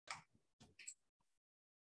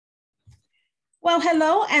Well,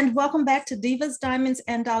 hello and welcome back to Divas, Diamonds,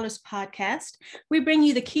 and Dollars podcast. We bring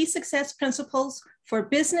you the key success principles for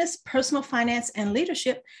business, personal finance, and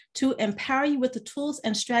leadership to empower you with the tools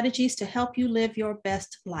and strategies to help you live your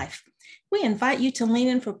best life. We invite you to lean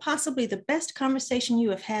in for possibly the best conversation you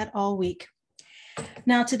have had all week.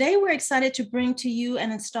 Now, today we're excited to bring to you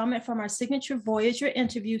an installment from our signature Voyager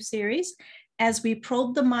interview series as we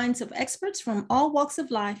probe the minds of experts from all walks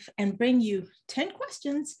of life and bring you 10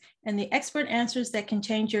 questions and the expert answers that can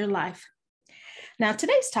change your life. Now,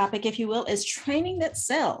 today's topic, if you will, is training that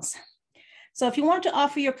sells. So if you want to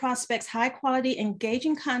offer your prospects high quality,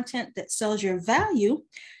 engaging content that sells your value,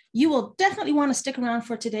 you will definitely want to stick around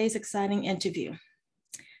for today's exciting interview.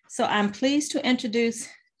 So I'm pleased to introduce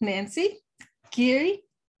Nancy Geary,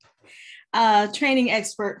 training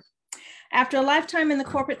expert. After a lifetime in the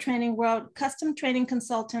corporate training world, custom training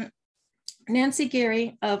consultant Nancy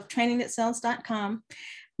Geary of trainingthatsells.com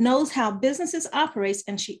knows how businesses operate,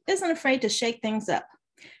 and she isn't afraid to shake things up.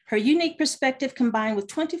 Her unique perspective combined with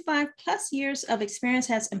 25 plus years of experience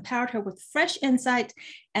has empowered her with fresh insight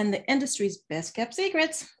and the industry's best kept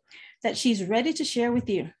secrets that she's ready to share with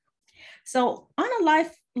you. So on a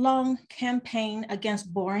lifelong campaign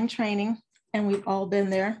against boring training, and we've all been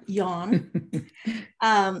there, yawn.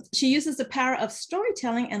 She uses the power of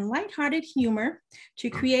storytelling and lighthearted humor to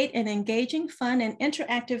create an engaging, fun, and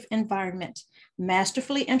interactive environment.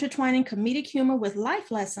 Masterfully intertwining comedic humor with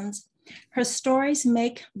life lessons, her stories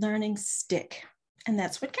make learning stick, and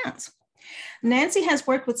that's what counts. Nancy has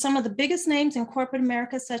worked with some of the biggest names in corporate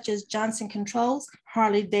America, such as Johnson Controls,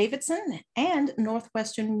 Harley-Davidson, and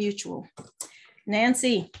Northwestern Mutual.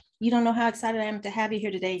 Nancy, you don't know how excited I am to have you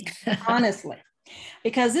here today, honestly,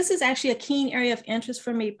 because this is actually a keen area of interest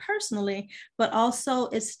for me personally, but also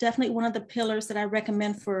it's definitely one of the pillars that I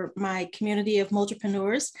recommend for my community of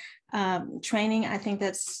multipreneurs. Training, I think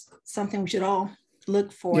that's something we should all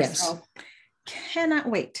look for. Yes. So cannot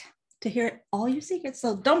wait to hear all your secrets.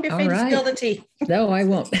 So don't be afraid to spill the tea. No, I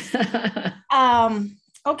won't.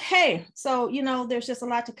 Okay, so, there's just a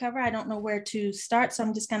lot to cover. I don't know where to start, so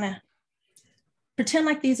I'm just going to pretend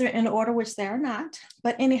like these are in order, which they are not.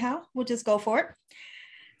 But anyhow, we'll just go for it.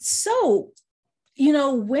 So,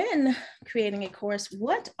 when creating a course,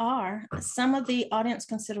 what are some of the audience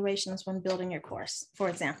considerations when building your course, for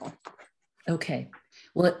example? Okay.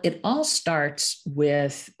 Well, it all starts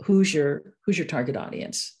with who's your target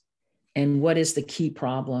audience and what is the key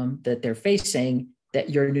problem that they're facing that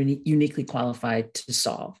you're uniquely qualified to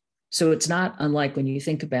solve. So it's not unlike when you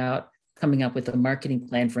think about coming up with a marketing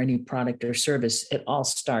plan for any product or service, it all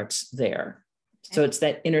starts there. So it's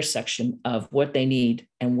that intersection of what they need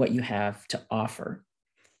and what you have to offer.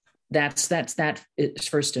 That is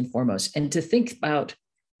first and foremost. And to think about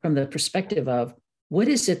from the perspective of what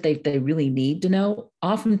is it they really need to know?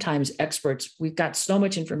 Oftentimes experts, we've got so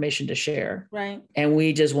much information to share, right? And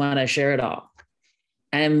we just want to share it all.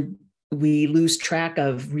 And we lose track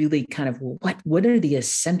of really kind of what are the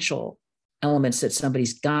essential elements that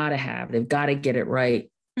somebody's got to have. They've got to get it right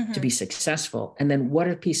to be successful. And then what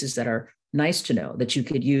are pieces that are nice to know that you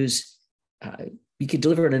could use? You could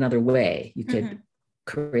deliver it another way. You could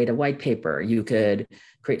create a white paper. You could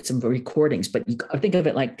create some recordings, but you think of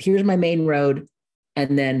it like, here's my main road.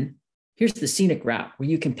 And then here's the scenic route where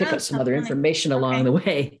you can pick up some other information along the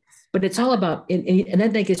way. But it's all about, and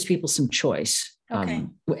then that gives people some choice.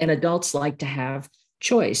 And adults like to have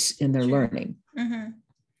choice in their learning.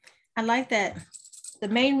 I like that. The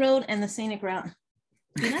main road and the scenic route.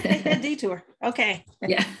 Do not take that detour. Okay.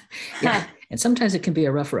 Yeah. And sometimes it can be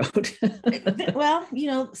a rough road. Well,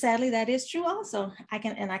 sadly, that is true also. I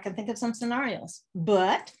can think of some scenarios.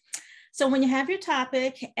 But so when you have your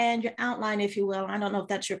topic and your outline, if you will, I don't know if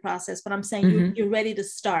that's your process, but I'm saying you're ready to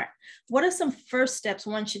start. What are some first steps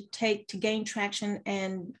one should take to gain traction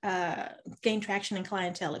and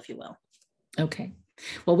clientele, if you will? Okay.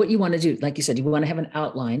 Well, what you want to do, like you said, you want to have an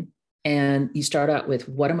outline. And you start out with,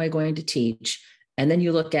 what am I going to teach? And then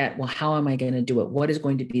you look at, well, how am I going to do it? What is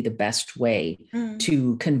going to be the best way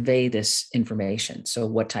to convey this information? So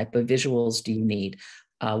what type of visuals do you need?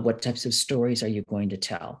 What types of stories are you going to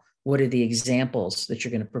tell? What are the examples that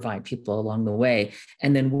you're going to provide people along the way?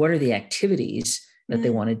 And then what are the activities that they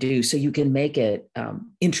want to do? So you can make it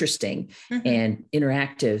interesting and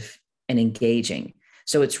interactive and engaging.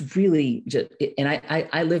 So it's really just, and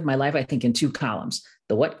I live my life, I think, in two columns,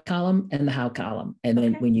 the what column and the how column. And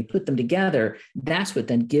then when you put them together, that's what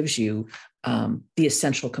then gives you the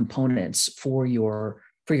essential components for your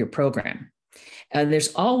program. And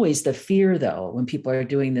there's always the fear, though, when people are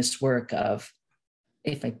doing this work of,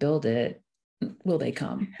 if I build it, will they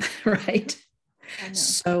come? Right?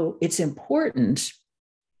 So it's important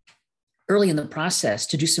early in the process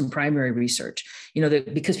to do some primary research,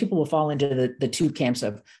 because people will fall into the two camps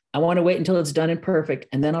of, I want to wait until it's done and perfect,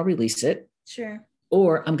 and then I'll release it. Sure.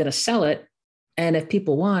 Or I'm going to sell it. And if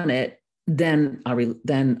people want it, then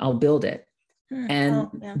I'll build it.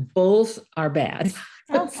 And both are bad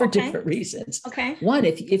for different reasons. Okay. One,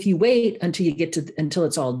 if you wait until you get until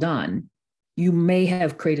it's all done, you may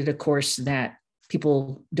have created a course that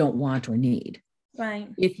people don't want or need. Right.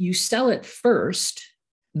 If you sell it first,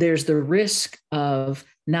 there's the risk of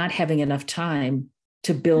not having enough time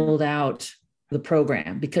to build out the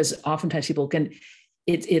program, because oftentimes people can,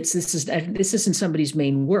 this isn't somebody's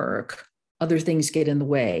main work. Other things get in the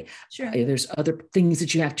way. Sure. There's other things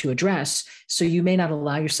that you have to address. So you may not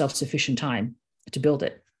allow yourself sufficient time to build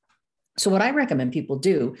it. So what I recommend people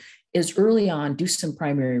do is early on, do some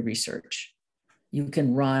primary research. You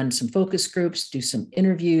can run some focus groups, do some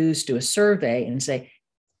interviews, do a survey and say,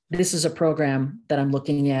 this is a program that I'm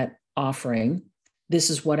looking at offering. This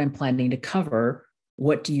is what I'm planning to cover.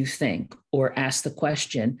 What do you think? Or ask the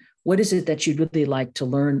question, what is it that you'd really like to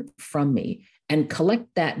learn from me? And collect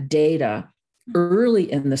that data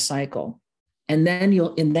early in the cycle. And then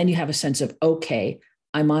you have a sense of, okay,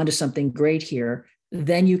 I'm onto something great here.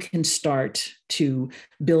 Then you can start to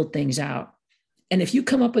build things out. And if you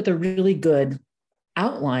come up with a really good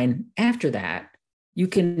outline after that, you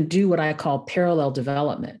can do what I call parallel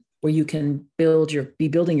development, where you can be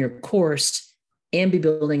building your course and be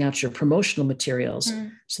building out your promotional materials.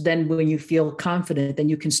 So then when you feel confident, then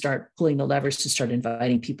you can start pulling the levers to start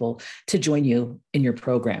inviting people to join you in your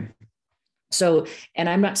program. So, and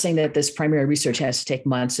I'm not saying that this primary research has to take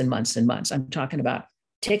months and months and months. I'm talking about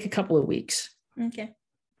take a couple of weeks. Okay.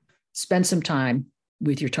 Spend some time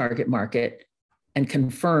with your target market and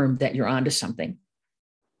confirm that you're onto something.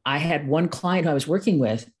 I had one client who I was working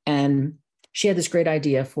with, and she had this great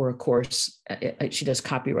idea for a course. She does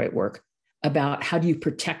copyright work about how do you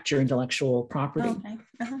protect your intellectual property. Okay.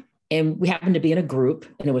 Uh-huh. And we happened to be in a group,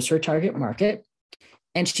 and it was her target market.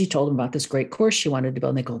 And she told them about this great course she wanted to build.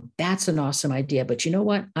 And they go, that's an awesome idea. But you know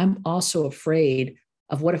what? I'm also afraid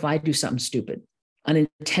of what if I do something stupid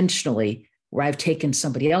unintentionally, where I've taken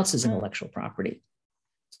somebody else's intellectual property.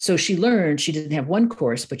 So she learned she didn't have one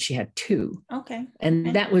course, but she had two. Okay.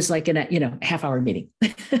 And that was like in a half-hour meeting.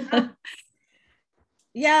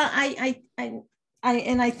 Yeah, I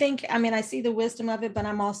think, I see the wisdom of it, but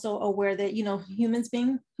I'm also aware that, humans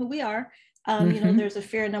being who we are, there's a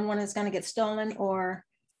fear number one is going to get stolen or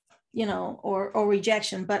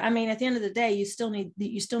rejection. But at the end of the day, you still need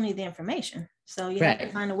the information. So you have to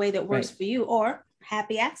find a way that works for you, or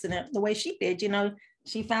happy accident, the way she did,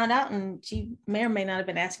 she found out and she may or may not have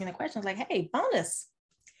been asking the questions like, hey, bonus.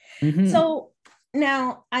 So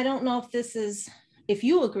now I don't know if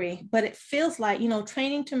you agree, but it feels like,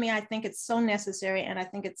 training to me, I think it's so necessary, and I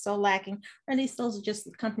think it's so lacking, or at least those are just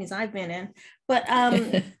the companies I've been in. But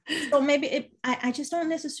so maybe I just don't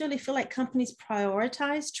necessarily feel like companies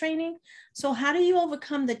prioritize training. So how do you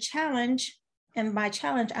overcome the challenge? And by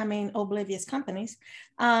challenge, I mean oblivious companies,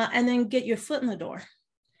 and then get your foot in the door.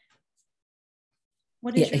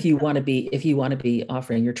 If you want to be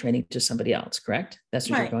offering your training to somebody else, correct? That's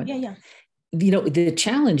where you're going. Yeah. The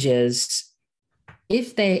challenge is,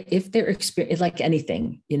 if they're experiencing, like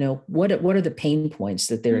anything, what are the pain points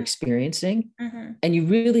that they're experiencing? And you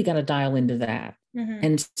really got to dial into that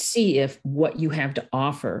and see if what you have to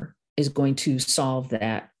offer is going to solve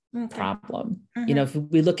that problem. If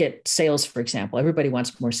we look at sales, for example, everybody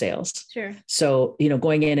wants more sales. Sure. So,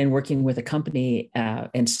 going in and working with a company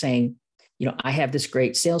and saying, I have this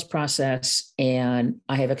great sales process and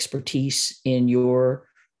I have expertise in your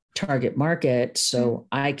target market. So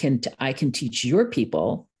I can teach your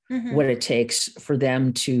people what it takes for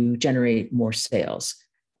them to generate more sales.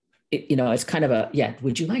 It's kind of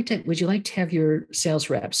would you like to have your sales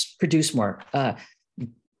reps produce more?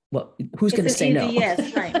 Well, who's going to say no?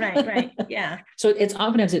 Yes. Right. Yeah. So it's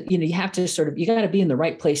oftentimes that, you have to you got to be in the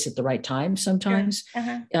right place at the right time sometimes.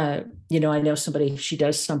 Sure. I know somebody, she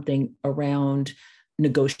does something around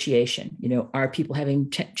negotiation. Are people having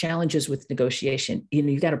challenges with negotiation?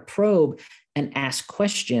 You got to probe and ask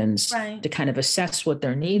questions to kind of assess what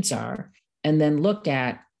their needs are, and then look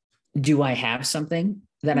at, do I have something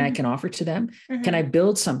that I can offer to them? Can I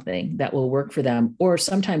build something that will work for them? Or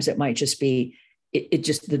sometimes it might just be,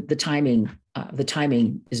 the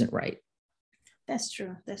timing isn't right. That's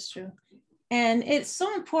true. And it's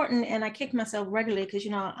so important. And I kick myself regularly because,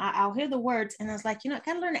 I'll hear the words and I was like, I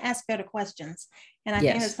got to learn to ask better questions. And I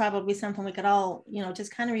think that's probably something we could all,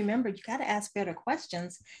 just kind of remember. You got to ask better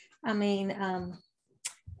questions.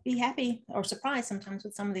 Be happy or surprised sometimes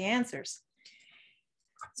with some of the answers.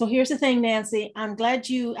 So here's the thing, Nancy. I'm glad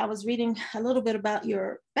I was reading a little bit about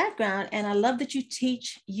your background, and I love that you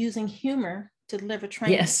teach using humor to deliver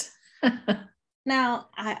training. Yes. Now,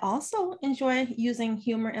 I also enjoy using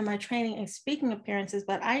humor in my training and speaking appearances,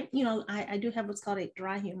 but I do have what's called a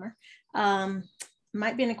dry humor.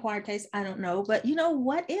 Might be an acquired taste, I don't know. But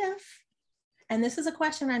what if, and this is a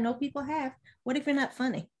question I know people have, what if you're not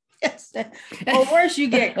funny? Yes. Or worse, you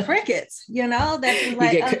get crickets, that's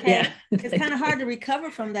like, okay, it's kind of hard to recover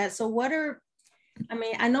from that. So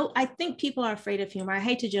I think people are afraid of humor. I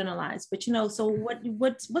hate to generalize, but so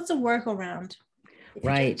what's a workaround?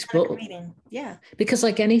 Right. Well, yeah. Because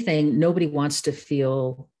like anything, nobody wants to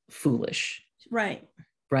feel foolish. Right.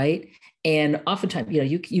 Right. And oftentimes,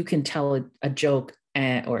 you can tell a joke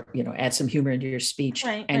or, add some humor into your speech.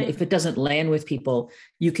 Right, and right. if it doesn't land with people,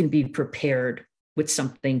 you can be prepared with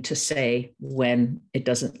something to say when it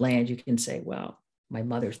doesn't land. You can say, well, my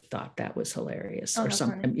mother thought that was hilarious or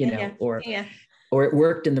something, or it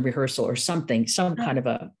worked in the rehearsal or something, kind of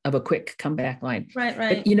a quick comeback line. Right.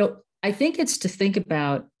 Right. But, I think it's to think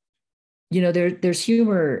about, there's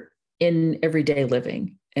humor in everyday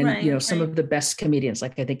living. And, some of the best comedians,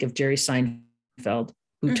 like I think of Jerry Seinfeld,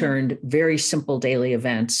 who turned very simple daily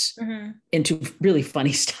events into really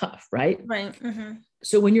funny stuff. Right. Right.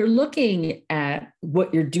 So when you're looking at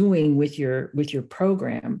what you're doing with your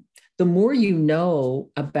program, the more you know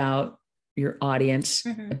about your audience,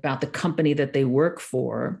 about the company that they work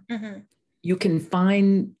for, you can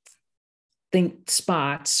find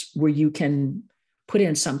spots where you can put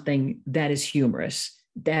in something that is humorous,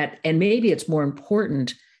 and maybe it's more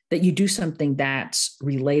important that you do something that's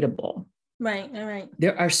relatable. Right. All right.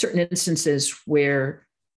 There are certain instances where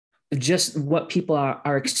just what people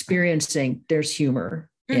are experiencing, there's humor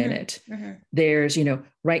in it. There's,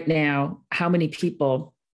 right now, how many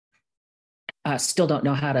people still don't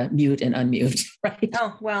know how to mute and unmute, right?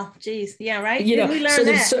 Oh, well, geez. Yeah, right. We learned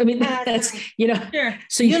that. So, that's, sure.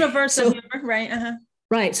 So universal humor, right?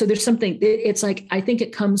 Right. So there's something, it's like, I think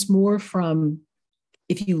it comes more from,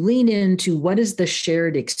 if you lean into what is the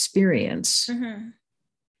shared experience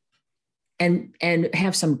and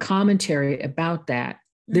have some commentary about that,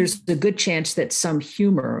 there's a good chance that some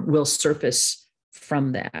humor will surface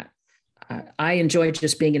from that. I enjoy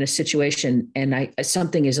just being in a situation and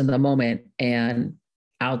something is in the moment and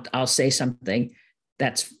I'll say something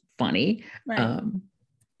that's funny. Right.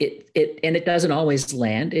 It doesn't always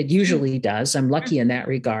land. It usually does. I'm lucky in that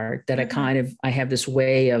regard that I have this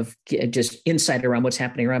way of just insight around what's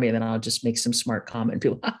happening around me. And then I'll just make some smart comment.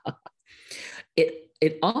 People,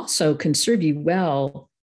 it also can serve you well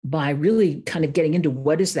by really kind of getting into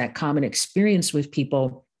what is that common experience with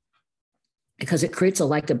people, because it creates a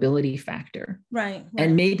likability factor. Right.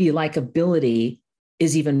 And maybe likability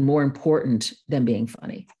is even more important than being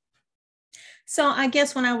funny. So I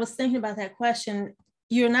guess when I was thinking about that question,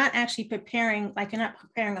 you're not actually preparing, like you're not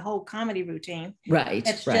preparing a whole comedy routine. Right.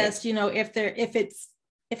 It's just,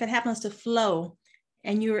 if it happens to flow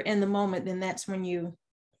and you're in the moment, then that's when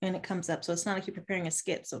it comes up. So it's not like you're preparing a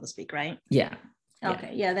skit, so to speak, right? Yeah.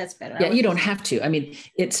 Okay. Yeah, that's better. Yeah, you don't have to. I mean,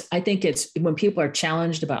 I think it's when people are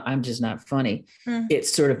challenged about, I'm just not funny.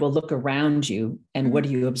 It's sort of, well, look around you and what are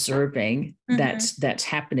you observing that's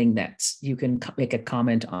happening that you can make a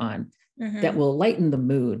comment on that will lighten the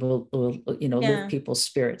mood, will lift people's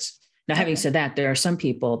spirits. Now, having said that, there are some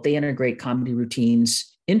people, they integrate comedy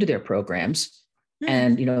routines into their programs.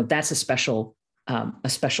 And, that's a special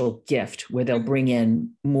gift where they'll bring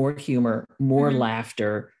in more humor, more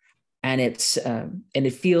laughter. And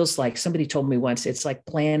it feels like, somebody told me once, it's like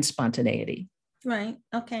planned spontaneity. Right.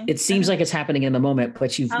 Okay. It seems like it's happening in the moment,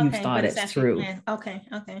 but you've thought it through. Planned. Okay.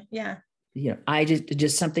 Yeah. I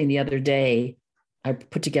just something the other day, I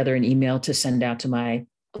put together an email to send out to my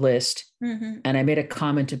list. And I made a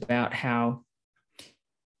comment about how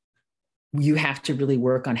you have to really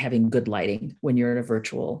work on having good lighting when you're in a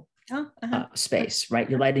virtual space, right?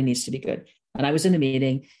 Your lighting needs to be good. And I was in a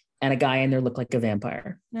meeting and a guy in there looked like a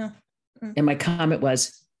vampire. Yeah. And my comment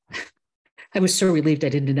was, I was so relieved I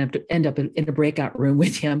didn't have to end up in a breakout room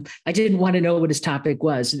with him. I didn't want to know what his topic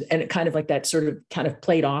was. And it kind of like that sort of kind of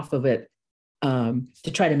played off of it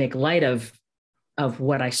to try to make light of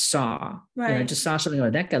what I saw. Right. I just saw something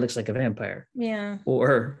like, that guy looks like a vampire. Yeah.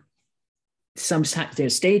 Or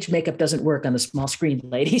sometimes stage makeup doesn't work on the small screen,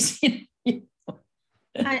 ladies.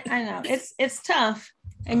 I know it's tough,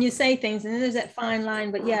 and you say things, and there's that fine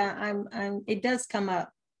line. But yeah, it does come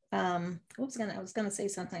up. I was gonna say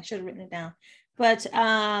something. I should have written it down. But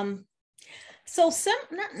so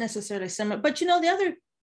not necessarily similar, but the other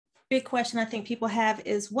big question I think people have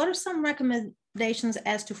is, what are some recommendations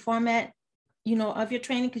as to format of your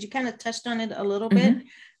training, because you kind of touched on it a little Mm-hmm.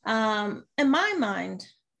 bit. In my mind,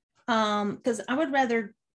 because I would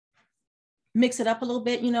rather mix it up a little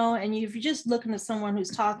bit, and if you're just looking at someone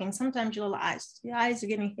who's talking, sometimes your eyes are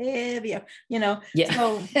getting heavier, Yeah.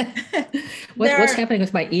 So What's happening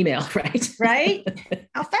with my email, right? Right?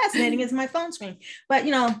 How fascinating is my phone screen? But,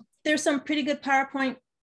 there's some pretty good PowerPoint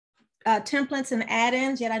templates and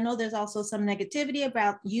add-ins, yet I know there's also some negativity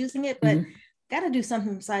about using it, but got to do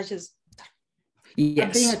something besides just being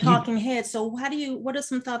a talking head. So what are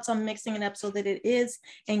some thoughts on mixing it up so that it is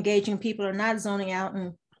engaging, people are not zoning out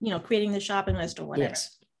and, creating the shopping list or whatever?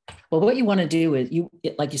 Yes. Well, what you want to do is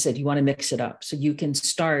like you said, you want to mix it up. So you can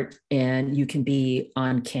start and you can be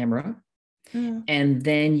on camera, and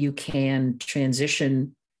then you can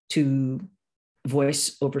transition to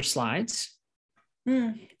voice over slides.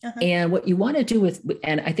 And what you want to do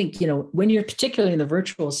and I think, when you're particularly in the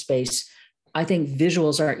virtual space, I think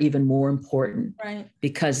visuals are even more important, right?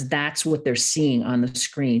 Because that's what they're seeing on the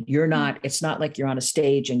screen. It's not like you're on a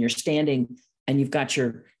stage and you're standing and you've got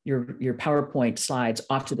your PowerPoint slides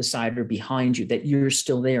off to the side or behind you, that you're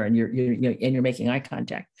still there and you're making eye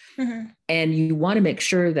contact. And you want to make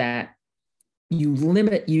sure that you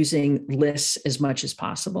limit using lists as much as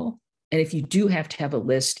possible. And if you do have to have a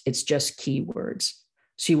list, it's just keywords.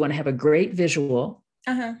 So you want to have a great visual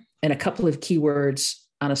and a couple of keywords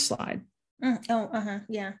on a slide.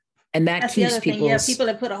 Yeah. And that's keeps people. Yeah, people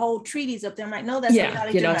that put a whole treatise up there might know that's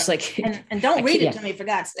it's like, and don't read it to me, for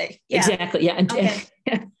God's sake. Yeah. Exactly.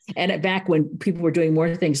 Yeah. And back when people were doing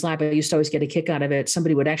more things live, I used to always get a kick out of it.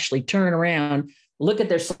 Somebody would actually turn around, look at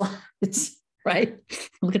their slides, right?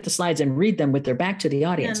 Look at the slides and read them with their back to the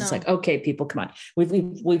audience. It's like, okay, people, come on. We've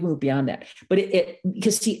moved beyond that. But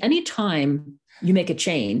because see, anytime you make a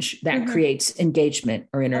change, that creates engagement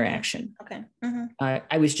or interaction. Okay.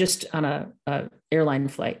 I was just on a airline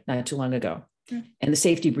flight not too long ago, and the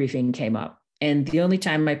safety briefing came up. And the only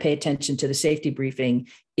time I pay attention to the safety briefing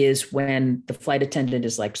is when the flight attendant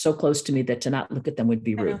is like so close to me that to not look at them would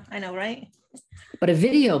be rude. I know, right? But a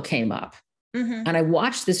video came up, and I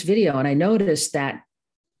watched this video, and I noticed that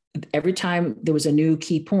every time there was a new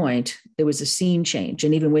key point, there was a scene change.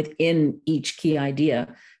 And even within each key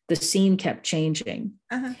idea, the scene kept changing.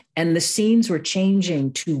 And the scenes were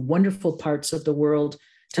changing to wonderful parts of the world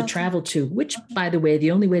to travel to, which, by the way,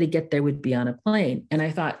 the only way to get there would be on a plane. And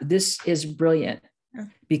I thought, this is brilliant,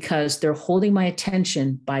 because they're holding my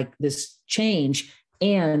attention by this change,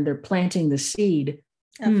 and they're planting the seed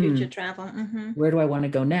of future travel. Where do I want to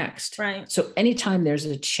go next? Right. So anytime there's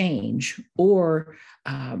a change, or,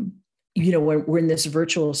 when we're in this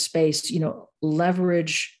virtual space,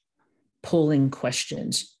 leverage polling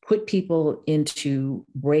questions, put people into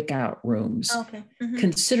breakout rooms.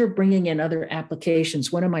 Consider bringing in other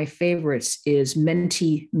applications. One of my favorites is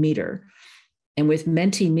Mentimeter. And with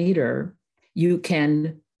Mentimeter, you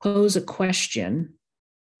can pose a question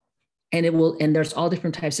and there's all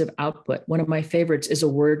different types of output. One of my favorites is a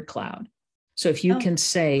word cloud. So if you can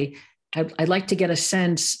say, I'd like to get a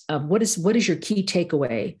sense of what is your key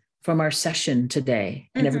takeaway from our session today?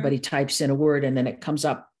 And everybody types in a word, and then it comes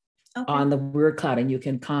up on the word cloud, and you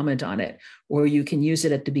can comment on it, or you can use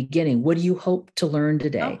it at the beginning. What do you hope to learn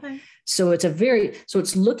today? So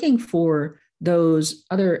it's looking for those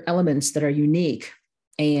other elements that are unique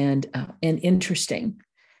and interesting.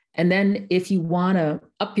 And then if you want to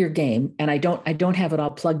up your game, and I don't have it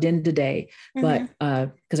all plugged in today, but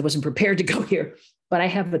because I wasn't prepared to go here, but I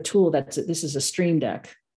have a tool this is a Stream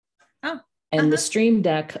Deck. And the Stream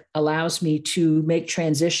Deck allows me to make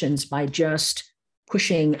transitions by just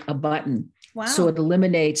pushing a button. Wow. So it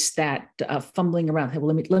eliminates that fumbling around. Hey,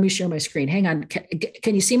 well, let me share my screen. Hang on.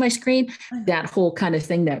 Can you see my screen? That whole kind of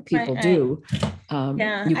thing that people do.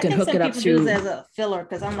 You can hook it up through. Use it as a filler,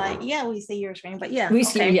 because I'm like, yeah, we see your screen, but we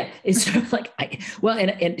see. Yeah, it's sort of like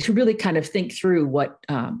and to really kind of think through what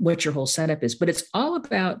your whole setup is. But it's all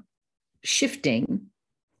about shifting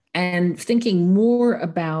and thinking more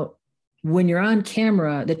about, when you're on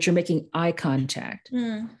camera, that you're making eye contact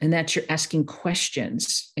and that you're asking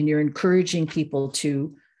questions, and you're encouraging people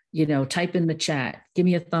to, type in the chat, give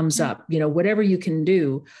me a thumbs up, whatever you can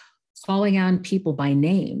do, calling on people by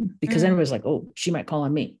name, because everybody's like, oh, she might call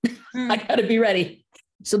on me. I got to be ready.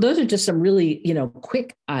 So those are just some really,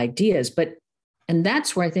 quick ideas, and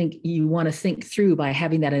that's where I think you want to think through by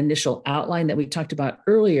having that initial outline that we talked about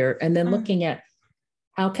earlier, and then looking at,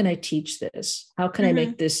 how can I teach this? How can I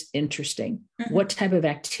make this interesting? What type of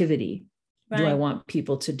activity do I want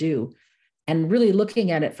people to do? And really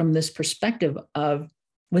looking at it from this perspective of,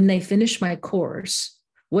 when they finish my course,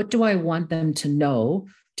 what do I want them to know,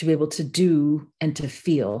 to be able to do, and to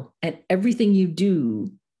feel? And everything you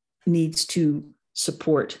do needs to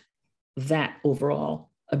support that overall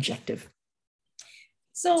objective.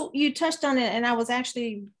 So you touched on it, and I was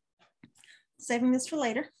actually saving this for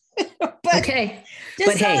later. But okay.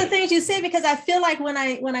 Just some of the things you said, because I feel like when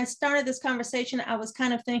I started this conversation, I was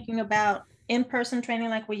kind of thinking about in-person training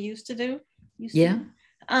like we used to do. It's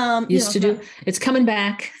coming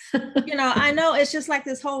back. I know it's just like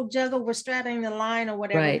this whole juggle, we're straddling the line or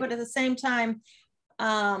whatever, right. But at the same time,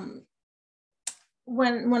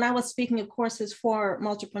 when I was speaking of courses for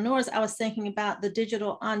multipreneurs, I was thinking about the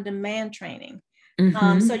digital on-demand training.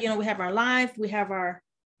 So, we have our live, we have our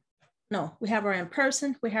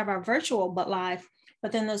in-person, we have our virtual, but live,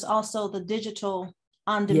 but then there's also the digital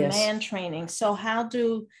on-demand training. So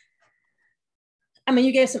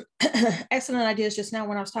you gave some excellent ideas just now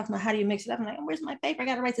when I was talking about how do you mix it up. I'm like, where's my paper? I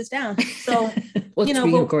got to write this down. So, it's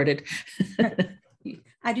being recorded.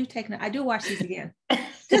 I do watch these again,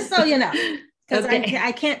 just so you know, because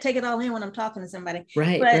I can't take it all in when I'm talking to somebody.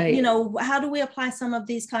 Right. But, right. How do we apply some of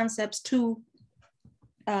these concepts to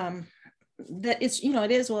that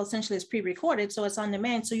essentially it's pre-recorded, so it's on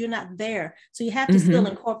demand, so you're not there, so you have to still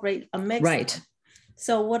incorporate a mix. Right.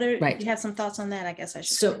 So do you have some thoughts on that? I guess I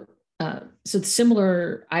should say. So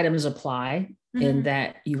similar items apply in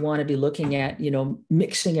that you want to be looking at,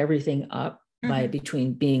 mixing everything up by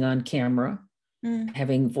between being on camera,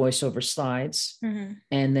 having voiceover slides, and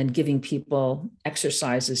then giving people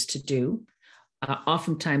exercises to do.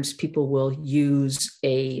 Oftentimes people will use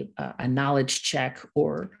a knowledge check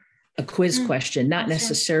or a quiz question, not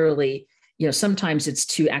necessarily, sometimes it's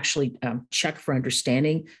to actually check for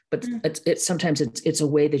understanding, but sometimes it's a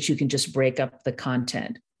way that you can just break up the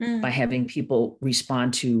content by having people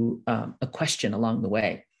respond to a question along the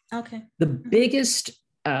way. Okay. The biggest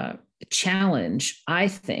challenge, I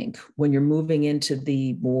think, when you're moving into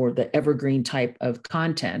the evergreen type of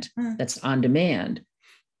content that's on demand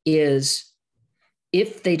is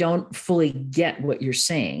if they don't fully get what you're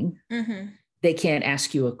saying, they can't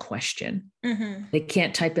ask you a question. They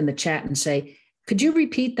can't type in the chat and say, could you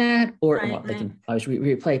repeat that? Or they can always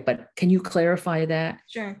replay, but can you clarify that?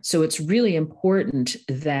 Sure. So it's really important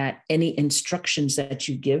that any instructions that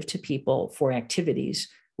you give to people for activities,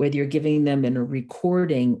 whether you're giving them in a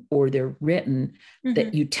recording or they're written,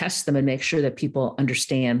 that you test them and make sure that people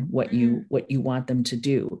understand what you want them to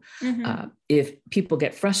do. If people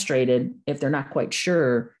get frustrated, if they're not quite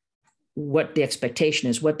sure what the expectation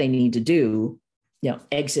is, what they need to do,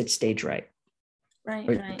 exit stage right.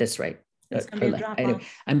 Right. That's right. Anyway,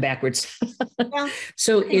 I'm backwards. Well,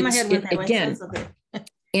 so again,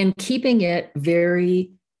 and keeping it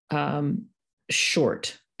very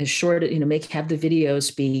short, as short, have the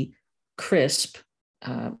videos be crisp,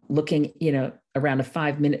 looking, around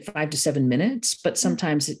 5 to 7 minutes, but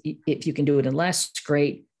sometimes if you can do it in less,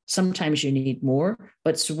 great. Sometimes you need more,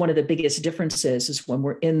 but it's one of the biggest differences is when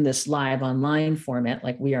we're in this live online format,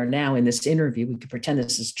 like we are now in this interview, we could pretend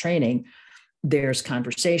this is training. There's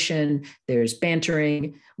conversation, there's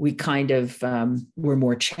bantering. We kind of, we're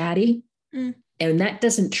more chatty, and that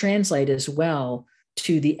doesn't translate as well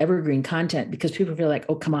to the evergreen content because people feel like,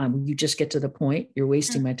 oh, come on, will you just get to the point? You're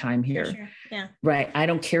wasting my time here. Sure. Yeah. Right. I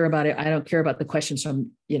don't care about it. I don't care about the questions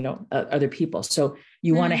from, other people. So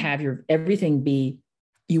you want to have you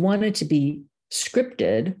want it to be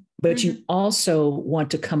scripted, but you also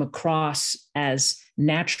want to come across as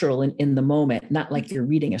natural in the moment, not like you're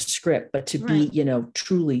reading a script, but to be,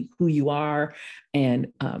 truly who you are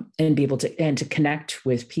and be able to connect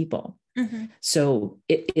with people. So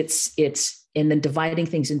it's and then dividing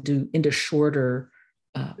things into shorter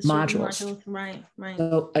modules. Right.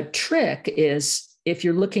 So a trick is if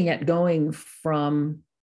you're looking at going from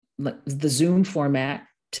the Zoom format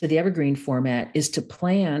to the evergreen format is to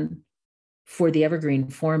plan for the evergreen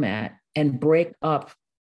format and break up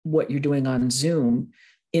what you're doing on Zoom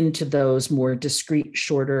into those more discrete,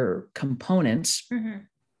 shorter components.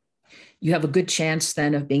 You have a good chance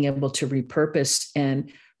then of being able to repurpose and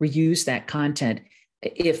reuse that content.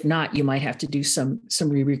 If not, you might have to do some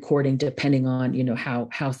re-recording depending on,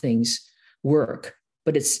 how things work.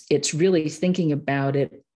 But it's really thinking about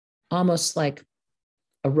it almost like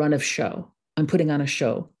a run of show. I'm putting on a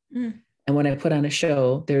show. And when I put on a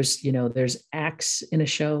show, there's acts in a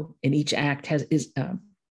show, and each act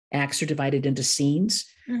acts are divided into scenes.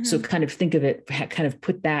 So kind of think of it, kind of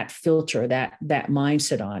put that filter, that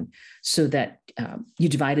mindset on so that you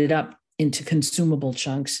divide it up into consumable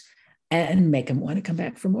chunks and make them want to come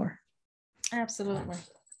back for more. Absolutely.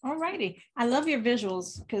 All righty. I love your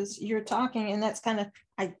visuals because you're talking, and that's kind of,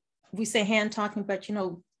 we say hand talking, but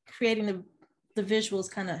creating the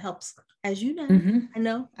visuals kind of helps, as you know. I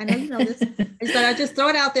know you know this. So I just throw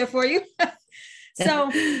it out there for you.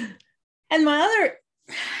 So, and my other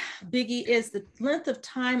biggie is the length of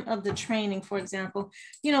time of the training. For example,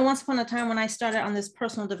 once upon a time when I started on this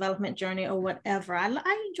personal development journey or whatever, I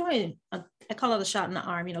enjoy it. I call it a shot in the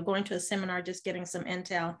arm, going to a seminar, just getting some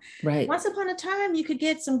intel. Right. Once upon a time, you could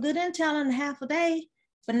get some good intel in half a day,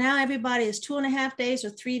 but now everybody is 2.5 days or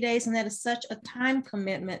 3 days, and that is such a time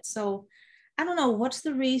commitment. So I don't know what's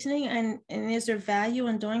the reasoning, and is there value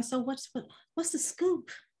in doing so? What's the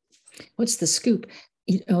scoop? What's the scoop?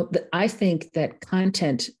 I think that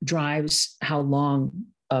content drives how long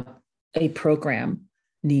a program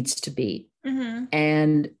needs to be. Mm-hmm.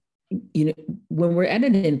 And, when we're at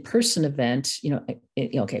an in-person event,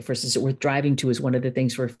 okay, for instance, we're driving to is one of the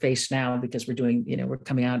things we're faced now because we're doing, we're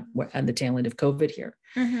coming out on the tail end of COVID here.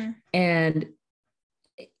 Mm-hmm. And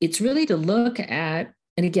it's really to look at,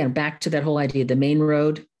 and again, back to that whole idea, the main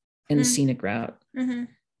road and the scenic route. Mm-hmm.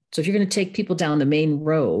 So if you're going to take people down the main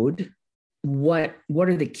road, what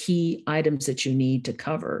are the key items that you need to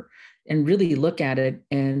cover, and really look at it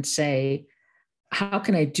and say, how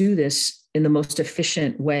can I do this in the most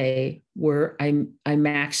efficient way where I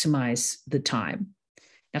maximize the time?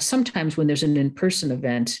 Now, sometimes when there's an in-person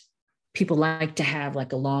event, people like to have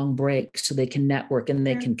like a long break so they can network and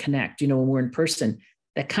they can connect. When we're in person,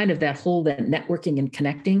 that networking and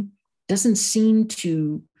connecting doesn't seem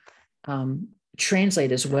to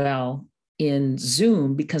translate as well in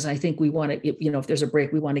Zoom, because I think we want to, if there's a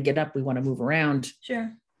break, we want to get up, we want to move around.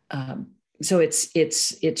 Sure. So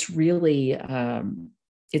it's really,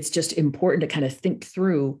 it's just important to kind of think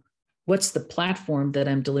through what's the platform that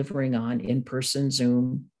I'm delivering on, in person,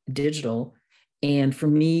 Zoom, digital. And for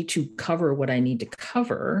me to cover what I need to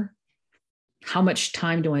cover, how much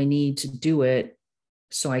time do I need to do it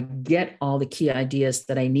so I get all the key ideas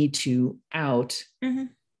that I need to out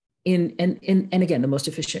in again, the most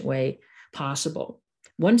efficient way possible.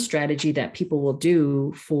 One strategy that people will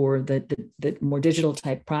do for the more digital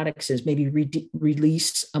type products is maybe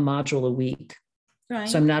release a module a week. Right.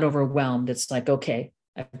 So I'm not overwhelmed. It's like, okay,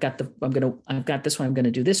 I've got this one I'm going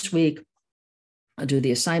to do this week. I'll do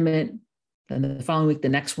the assignment. Then the following week, the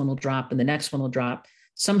next one will drop and the next one will drop.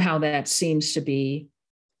 Somehow that seems to be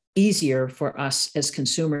easier for us as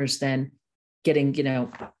consumers than getting,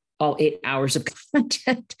 all 8 hours of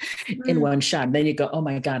content in one shot. And then you go, oh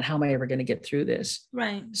my God, how am I ever going to get through this?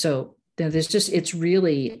 Right. So it's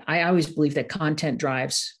really, I always believe that content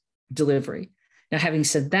drives delivery. Now, having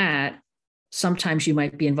said that, sometimes you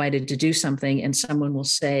might be invited to do something and someone will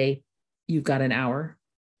say, you've got an hour,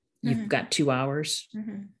 you've got 2 hours,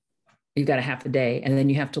 you've got a half a day. And then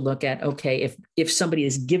you have to look at, okay, if somebody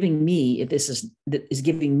is giving me, if this is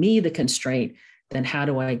giving me the constraint, then how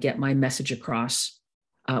do I get my message across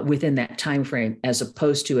within that time frame, as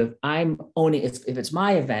opposed to if I'm owning, if it's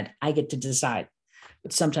my event, I get to decide.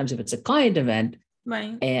 But sometimes if it's a client event,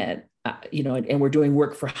 right, and and we're doing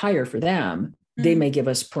work for hire for them, they may give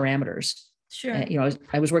us parameters. Sure.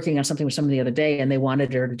 I was working on something with someone the other day, and they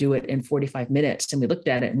wanted her to do it in 45 minutes, and we looked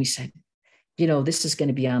at it and we said, this is going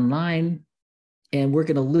to be online, and we're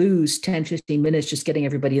going to lose 10, 15 minutes just getting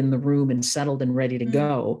everybody in the room and settled and ready to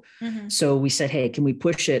go. So we said, hey, can we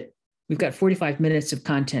push it? We've got 45 minutes of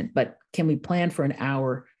content, but can we plan for an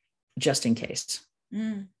hour just in case?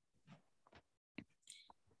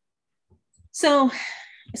 So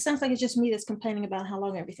it sounds like it's just me that's complaining about how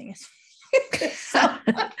long everything is.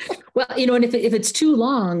 Well, and if it's too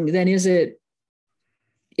long, then is it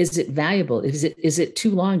valuable? Is it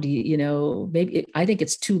too long? Do maybe I think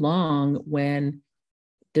it's too long when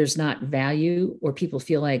there's not value, or people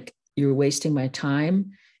feel like you're wasting my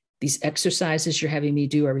time. These exercises you're having me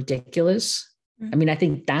do are ridiculous. I mean, I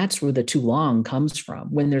think that's where the too long comes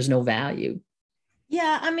from, when there's no value.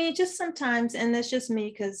 Yeah. I mean, just sometimes, and that's just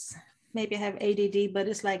me, because maybe I have ADD, but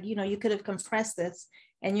it's like, you could have compressed this,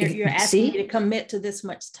 and you're asking me to commit to this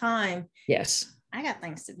much time. Yes. I got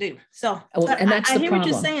things to do. So, and that's I hear what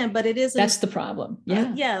you're saying, but it isn't. That's the problem.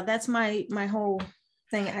 Yeah. Yeah. That's my whole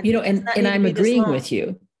thing. And I'm agreeing with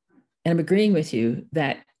you. And I'm agreeing with you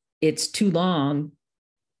that it's too long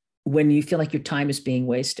when you feel like your time is being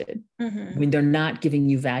wasted, when they're not giving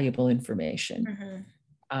you valuable information.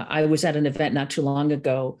 I was at an event not too long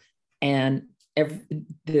ago, and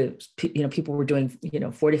people were doing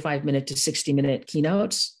 45-minute to 60-minute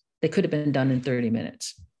keynotes. They could have been done in 30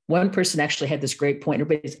 minutes. One person actually had this great point.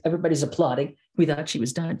 Everybody's applauding. We thought she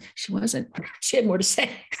was done. She wasn't. She had more to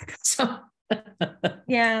say. So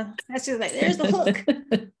yeah, that's just like, there's the hook.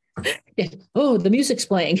 Yeah. Oh, the music's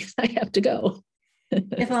playing. I have to go.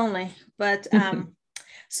 If only. But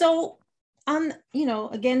so on,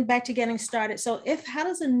 again, back to getting started. So how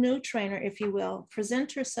does a new trainer, if you will,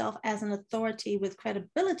 present herself as an authority with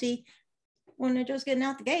credibility when they're just getting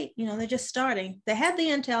out the gate, they're just starting. They have the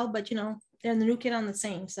intel, but they're the new kid on the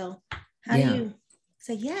scene. So how do you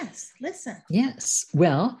say, yes, listen? Yes.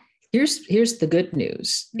 Well, here's the good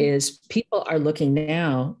news is people are looking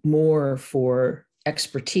now more for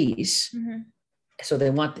expertise. So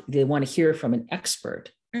they want to hear from an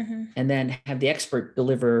expert and then have the expert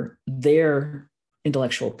deliver their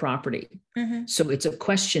intellectual property. So it's a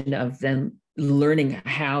question of them learning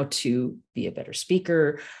how to be a better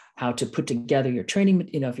speaker, how to put together your training,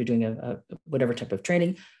 if you're doing a whatever type of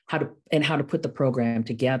training, how to put the program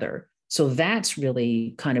together. So that's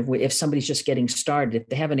really kind of, if somebody's just getting started, if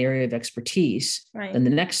they have an area of expertise, then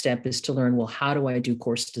the next step is to learn, well, how do I do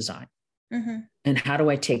course design? And how do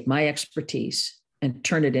I take my expertise and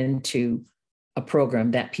turn it into a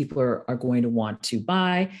program that people are going to want to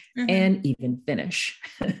buy and even finish?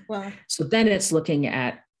 Wow. So then it's looking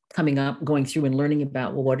at going through and learning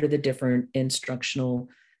about, well, what are the different instructional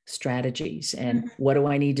strategies and what do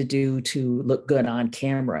I need to do to look good on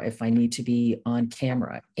camera if I need to be on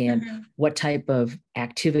camera, and what type of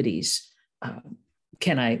activities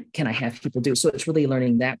can I have people do? So it's really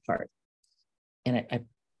learning that part. And I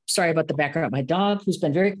sorry about the background. My dog, who's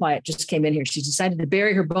been very quiet, just came in here. She decided to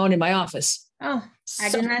bury her bone in my office. Oh, I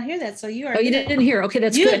did not hear that. So you are. Oh, you didn't hear? Okay,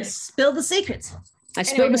 that's good. Spilled the secrets. I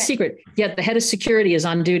spilled the secret. Yeah, the head of security is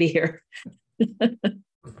on duty here.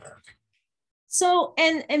 So,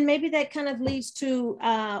 and maybe that kind of leads to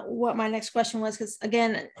what my next question was, because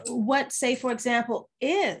again, what, say, for example,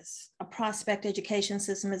 is a prospect education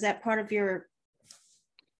system? Is that part of your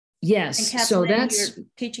so that's your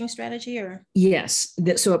teaching strategy, or? Yes.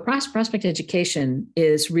 So a prospect education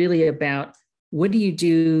is really about, what do you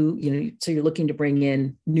do? So you're looking to bring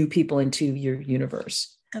in new people into your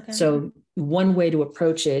universe. Okay. So one way to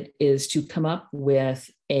approach it is to come up with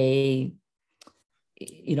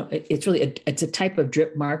it's a type of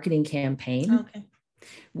drip marketing campaign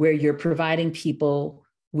where you're providing people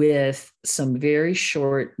with some very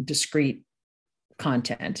short, discrete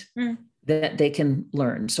content that they can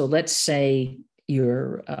learn. So let's say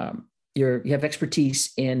you have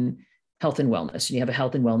expertise in health and wellness, and you have a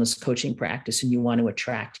health and wellness coaching practice, and you want to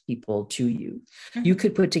attract people to you. You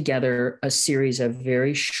could put together a series of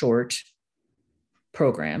very short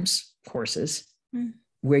courses,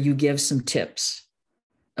 where you give some tips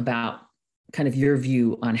about kind of your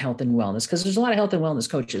view on health and wellness, because there's a lot of health and wellness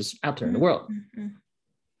coaches out there in the world.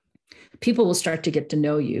 People will start to get to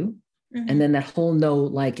know you, and then that whole know,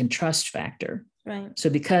 like, and trust factor. Right. So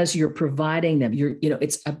because you're providing them,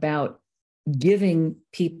 it's about giving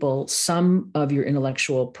people some of your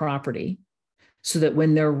intellectual property so that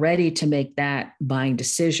when they're ready to make that buying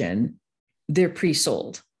decision, they're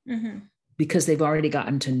pre-sold because they've already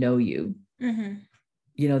gotten to know you.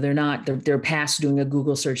 They're past doing a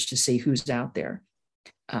Google search to see who's out there.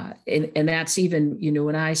 And that's even,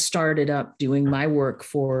 when I started up doing my work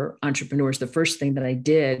for entrepreneurs, the first thing that I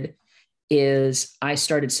did is I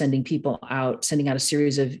started sending out a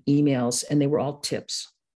series of emails, and they were all tips.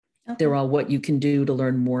 They were all what you can do to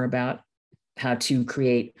learn more about how to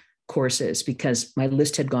create courses, because my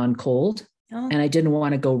list had gone cold and I didn't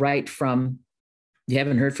want to go right from, you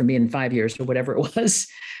haven't heard from me in 5 years or whatever it was,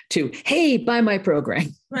 to, hey, buy my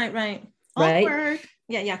program. Right. Awkward.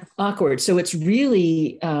 Yeah. Awkward. So it's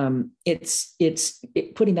really, it's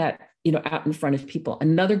putting that, out in front of people.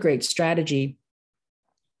 Another great strategy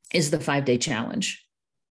is the 5-day challenge.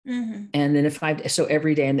 And then so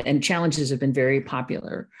every day, and challenges have been very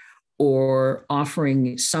popular, or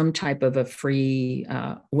offering some type of a free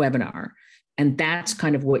webinar. And that's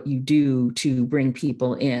kind of what you do to bring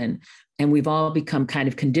people in. And we've all become kind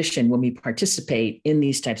of conditioned when we participate in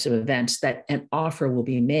these types of events that an offer will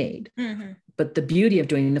be made. But the beauty of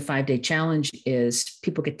doing the 5-day challenge is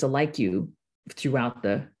people get to like you throughout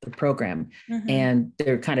the program. And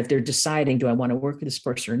they're deciding, do I want to work with this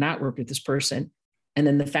person or not work with this person? And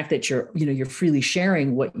then the fact that you're freely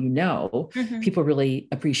sharing what you know, people really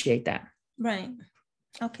appreciate that. Right.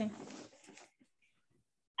 Okay.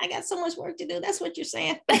 I got so much work to do. That's what you're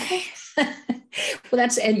saying. Well,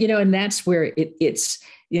 and that's where it's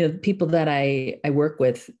people that I work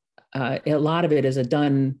with, a lot of it is a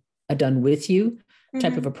done with you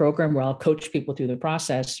type of a program where I'll coach people through the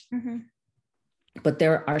process. But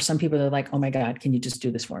there are some people that are like, oh my God, can you just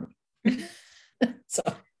do this for me? So.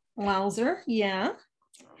 Wowzer. Yeah.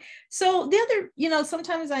 So the other,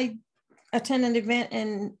 sometimes I attend an event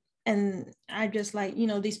and I just like,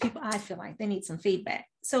 these people, I feel like they need some feedback.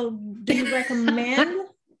 So do you recommend,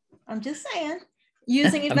 I'm just saying,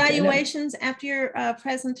 using evaluations after your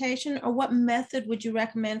presentation, or what method would you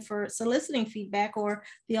recommend for soliciting feedback, or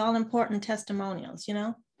the all important testimonials?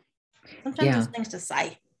 Sometimes there's things to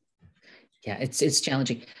say. Yeah, it's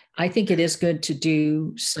challenging. I think it is good to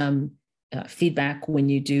do some feedback when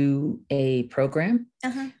you do a program.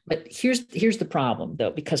 But here's the problem,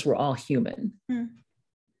 though, because we're all human.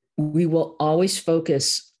 We will always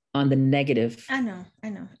focus on the negative. I know.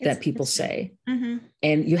 That people say.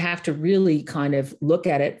 And you have to really kind of look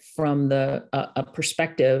at it from the a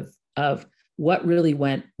perspective of what really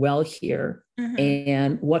went well here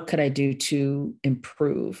and what could I do to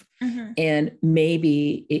improve? And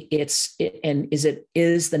maybe is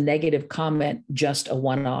the negative comment just a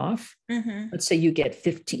one-off? Let's say you get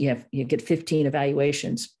 15, you get 15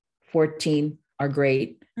 evaluations, 14 are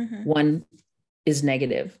great, one is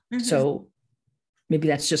negative. So maybe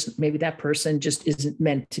that person just isn't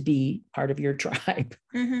meant to be part of your tribe.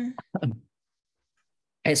 And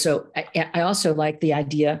so I also like the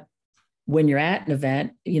idea when you're at an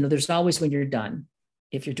event, there's always when you're done,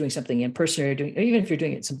 if you're doing something in person or even if you're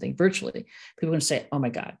doing something virtually, people are going to say, oh my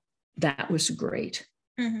God, that was great.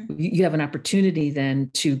 You have an opportunity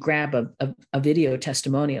then to grab a video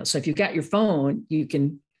testimonial. So if you've got your phone, you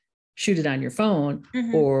can shoot it on your phone,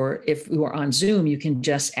 or if we were on Zoom, you can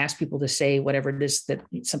just ask people to say whatever it is that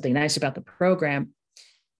something nice about the program.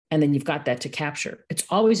 And then you've got that to capture. It's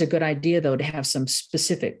always a good idea, though, to have some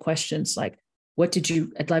specific questions like,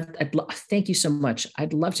 thank you so much.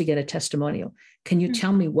 I'd love to get a testimonial. Can you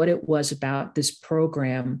tell me what it was about this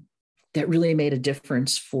program that really made a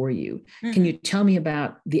difference for you? Can you tell me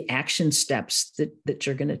about the action steps that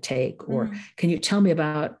you're going to take? Or can you tell me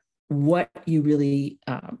about what you really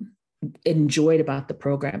enjoyed about the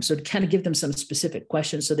program? So to kind of give them some specific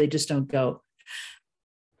questions so they just don't go,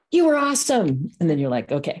 you were awesome. And then you're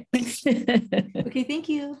like, okay. Okay, thank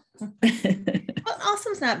you. Well,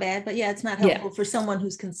 awesome's not bad, but yeah, it's not helpful for someone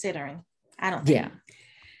who's considering. I don't think. Yeah.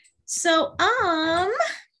 So I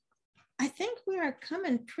think we are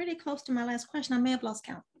coming pretty close to my last question. I may have lost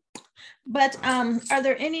count. But are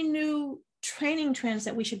there any new training trends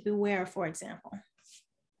that we should be aware of, for example?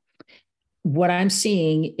 What I'm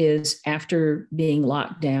seeing is after being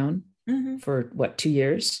locked down for 2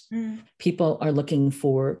 years, people are looking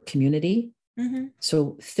for community.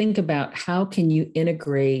 So think about how can you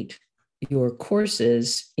integrate your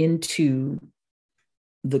courses into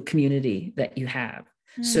the community that you have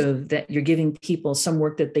so that you're giving people some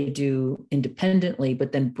work that they do independently,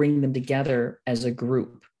 but then bring them together as a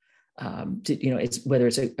group. It's whether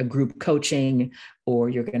it's a group coaching or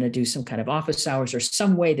you're going to do some kind of office hours or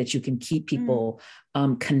some way that you can keep people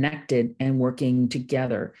connected and working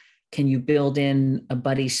together. Can you build in a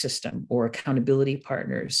buddy system or accountability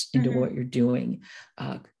partners into what you're doing?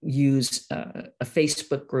 Use a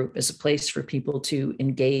Facebook group as a place for people to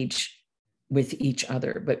engage with each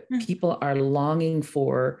other. But people are longing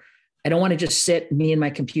for, I don't want to just sit me and my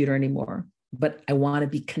computer anymore, but I want to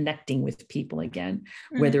be connecting with people again,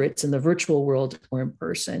 whether it's in the virtual world or in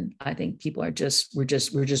person. I think people are we're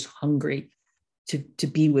just hungry to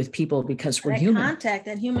be with people because we're human.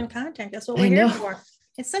 That human contact. That's what we're here for.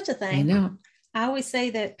 It's such a thing. I know. I always say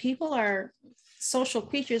that people are social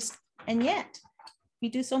creatures, and yet we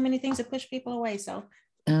do so many things to push people away. So,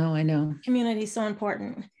 I know. Community is so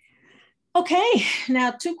important. Okay,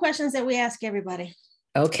 now 2 questions that we ask everybody.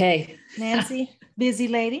 Okay. Nancy, busy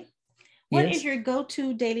lady, what is your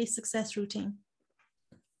go-to daily success routine?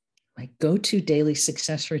 My go-to daily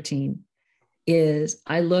success routine is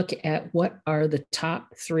I look at what are the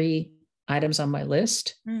top 3 items on my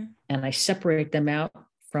list, and I separate them out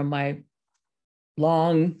from my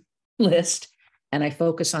long list, and I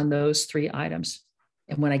focus on those 3 items.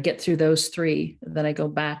 And when I get through those 3, then I go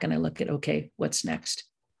back and I look at, okay, what's next?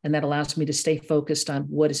 And that allows me to stay focused on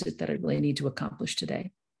what is it that I really need to accomplish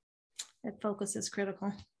today. That focus is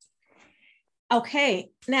critical.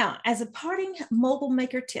 Okay, now as a parting mogul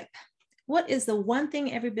maker tip, what is the one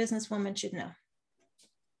thing every businesswoman should know?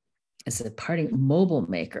 As a parting mogul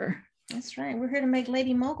maker. That's right. We're here to make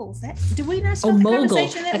lady moguls. Do we not start the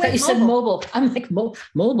conversation that way? I thought you said mobile. I'm like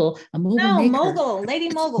mobile. A mogul maker. Mogul. Lady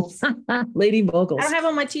moguls. Lady moguls. I don't have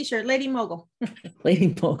on my t-shirt. Lady mogul.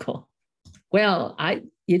 Lady mogul. Well,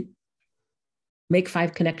 you make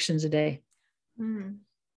 5 connections a day.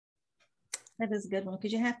 That is a good one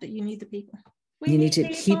because you need the people. You need to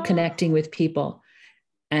keep connecting with people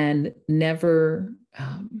and never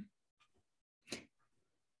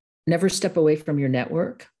step away from your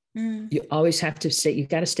network. You always have to you've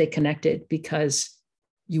got to stay connected because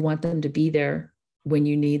you want them to be there when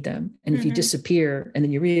you need them. And if you disappear and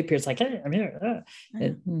then you reappear, it's like, hey, I'm here.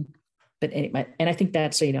 But anyway, and I think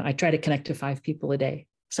that's, I try to connect to 5 people a day.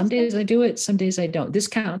 Some days I do it, some days I don't. This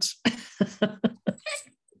counts.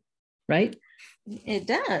 Right? It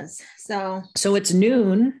does. So it's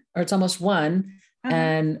noon or it's almost 1.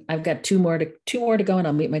 And I've got two more to go, and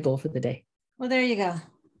I'll meet my goal for the day. Well, there you go.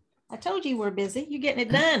 I told you we're busy. You're getting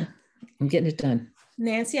it done. I'm getting it done.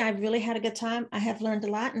 Nancy, I really had a good time. I have learned a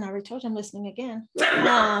lot, and I already told you I'm listening again.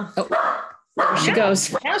 There she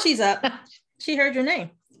goes. Now she's up. She heard your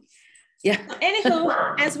name. Yeah.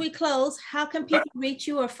 Anywho, as we close, how can people reach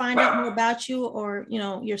you or find out more about you or,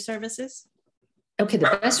 your services? Okay.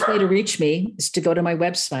 The best way to reach me is to go to my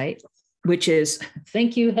website, which is,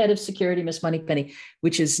 thank you, Head of Security, Miss Moneypenny,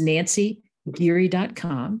 which is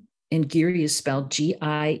nancygeary.com. And Geary is spelled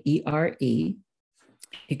Giere.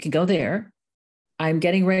 You can go there. I'm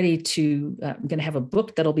getting ready to, I'm going to have a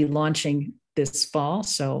book that'll be launching this fall.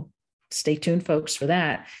 So stay tuned, folks, for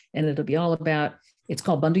that. And it'll be all about, it's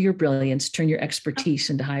called Bundle Your Brilliance, Turn Your Expertise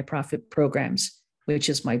into High Profit Programs, which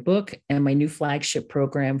is my book and my new flagship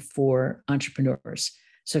program for entrepreneurs.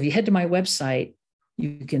 So if you head to my website,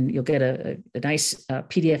 you'll get a nice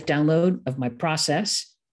PDF download of my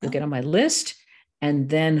process. You'll get on my list. And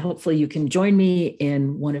then hopefully you can join me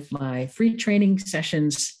in one of my free training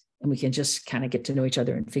sessions, and we can just kind of get to know each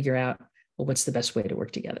other and figure out, well, what's the best way to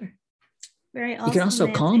work together. Very awesome. You can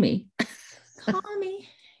also call me. Call me.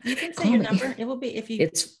 You can say your number. It will be if you.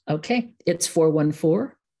 It's okay. It's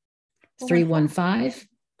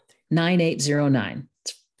 414-315-9809.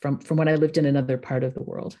 It's from when I lived in another part of the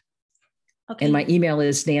world. Okay. And my email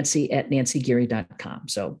is nancy@nancygeary.com.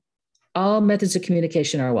 So all methods of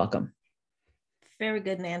communication are welcome. Very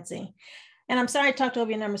good, Nancy. And I'm sorry I talked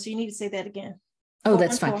over your number, so you need to say that again. Oh,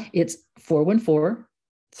 that's fine. It's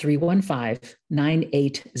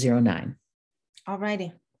 414-315-9809. All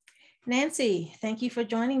righty. Nancy, thank you for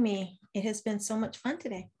joining me. It has been so much fun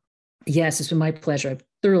today. Yes, it's been my pleasure. I've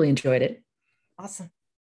thoroughly enjoyed it. Awesome.